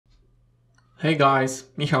Hey guys,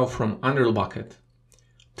 Michał from Unreal Bucket.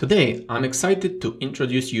 Today I'm excited to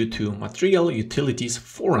introduce you to Material Utilities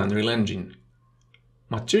for Unreal Engine.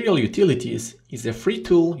 Material Utilities is a free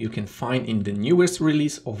tool you can find in the newest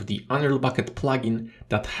release of the Unreal Bucket plugin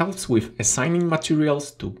that helps with assigning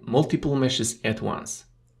materials to multiple meshes at once.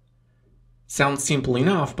 Sounds simple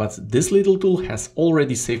enough, but this little tool has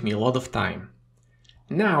already saved me a lot of time.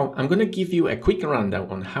 Now I'm gonna give you a quick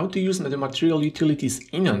rundown on how to use the Material Utilities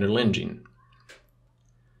in Unreal Engine.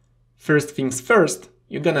 First things first,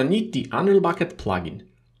 you're gonna need the Unreal Bucket plugin.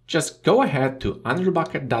 Just go ahead to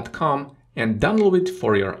unrealbucket.com and download it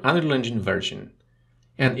for your Unreal Engine version.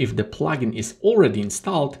 And if the plugin is already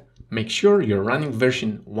installed, make sure you're running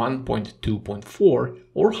version 1.2.4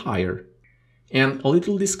 or higher. And a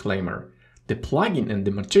little disclaimer, the plugin and the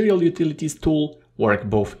Material Utilities tool work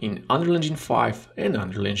both in Unreal Engine 5 and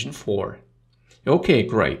Unreal Engine 4. Okay,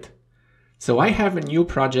 great. So I have a new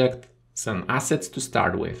project, some assets to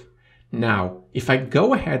start with. Now, if I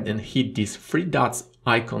go ahead and hit this three dots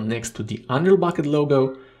icon next to the Unreal Bucket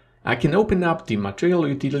logo, I can open up the Material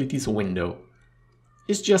Utilities window.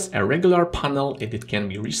 It's just a regular panel and it can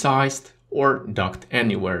be resized or docked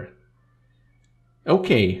anywhere.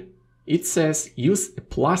 Okay, it says use a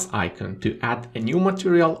plus icon to add a new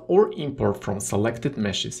material or import from selected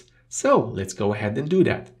meshes. So let's go ahead and do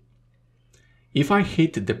that. If I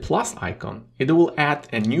hit the plus icon, it will add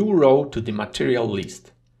a new row to the material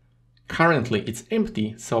list. Currently it's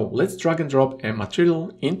empty, so let's drag and drop a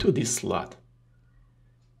material into this slot.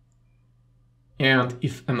 And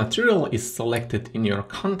if a material is selected in your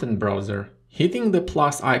content browser, hitting the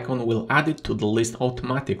plus icon will add it to the list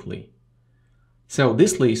automatically. So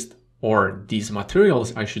this list, or these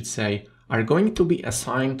materials I should say, are going to be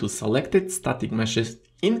assigned to selected static meshes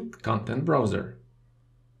in content browser.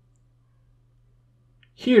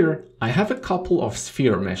 Here I have a couple of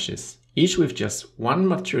sphere meshes, each with just one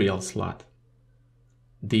material slot.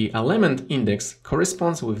 The element index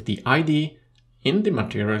corresponds with the ID in the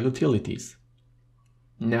Material Utilities.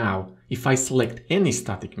 Now, if I select any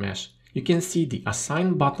static mesh, you can see the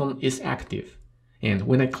Assign button is active, and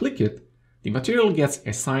when I click it, the material gets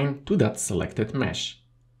assigned to that selected mesh.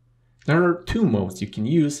 There are two modes you can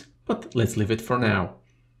use, but let's leave it for now.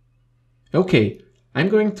 Okay, I'm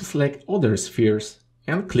going to select other spheres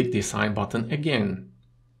and click the Assign button again.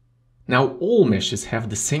 Now all meshes have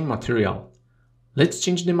the same material. Let's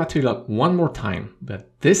change the material one more time,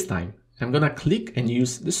 but this time I'm gonna click and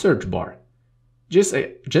use the search bar, just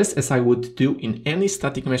as I would do in any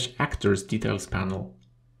static mesh actors details panel.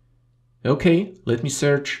 Okay, let me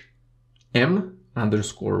search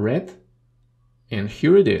M_red, and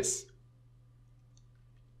here it is.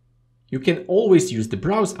 You can always use the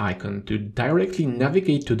browse icon to directly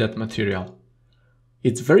navigate to that material.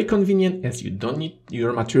 It's very convenient as you don't need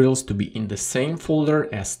your materials to be in the same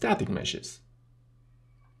folder as static meshes.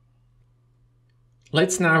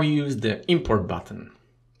 Let's now use the import button.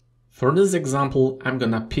 For this example, I'm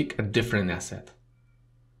gonna pick a different asset.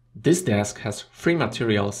 This desk has three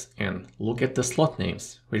materials and look at the slot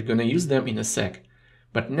names. We're gonna use them in a sec.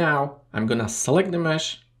 But now I'm gonna select the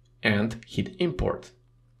mesh and hit import.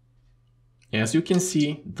 As you can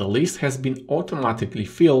see, the list has been automatically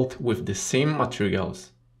filled with the same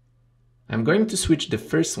materials. I'm going to switch the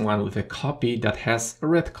first one with a copy that has a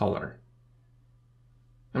red color.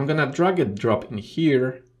 I'm gonna drag and drop in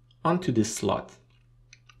here onto this slot.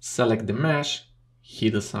 Select the mesh,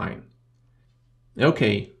 hit assign.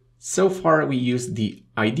 Okay, so far we used the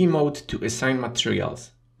ID mode to assign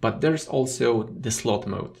materials, but there's also the slot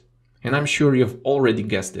mode, and I'm sure you've already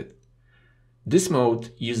guessed it. This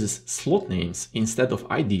mode uses slot names instead of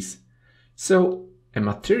IDs, so a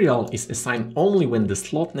material is assigned only when the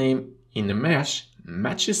slot name in the mesh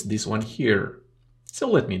matches this one here. So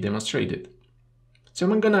let me demonstrate it. So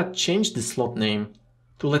I'm gonna change the slot name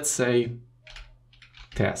to, let's say,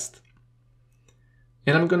 test.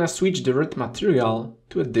 And I'm gonna switch the red material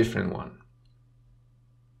to a different one.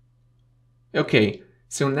 Okay,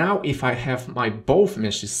 so now if I have my both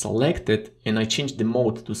meshes selected and I change the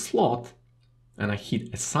mode to slot, and I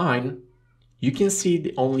hit assign, you can see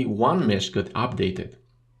the only one mesh got updated.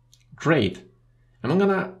 Great. I'm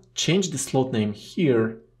gonna change the slot name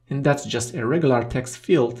here, and that's just a regular text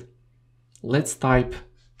field. Let's type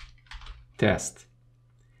test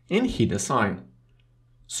and hit assign.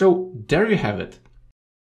 So there you have it.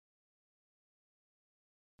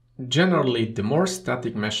 Generally, the more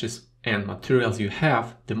static meshes and materials you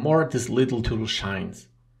have, the more this little tool shines.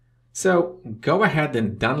 So go ahead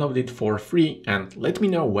and download it for free and let me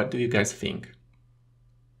know what do you guys think.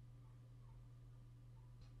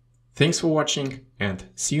 Thanks for watching and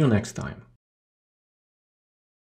see you next time.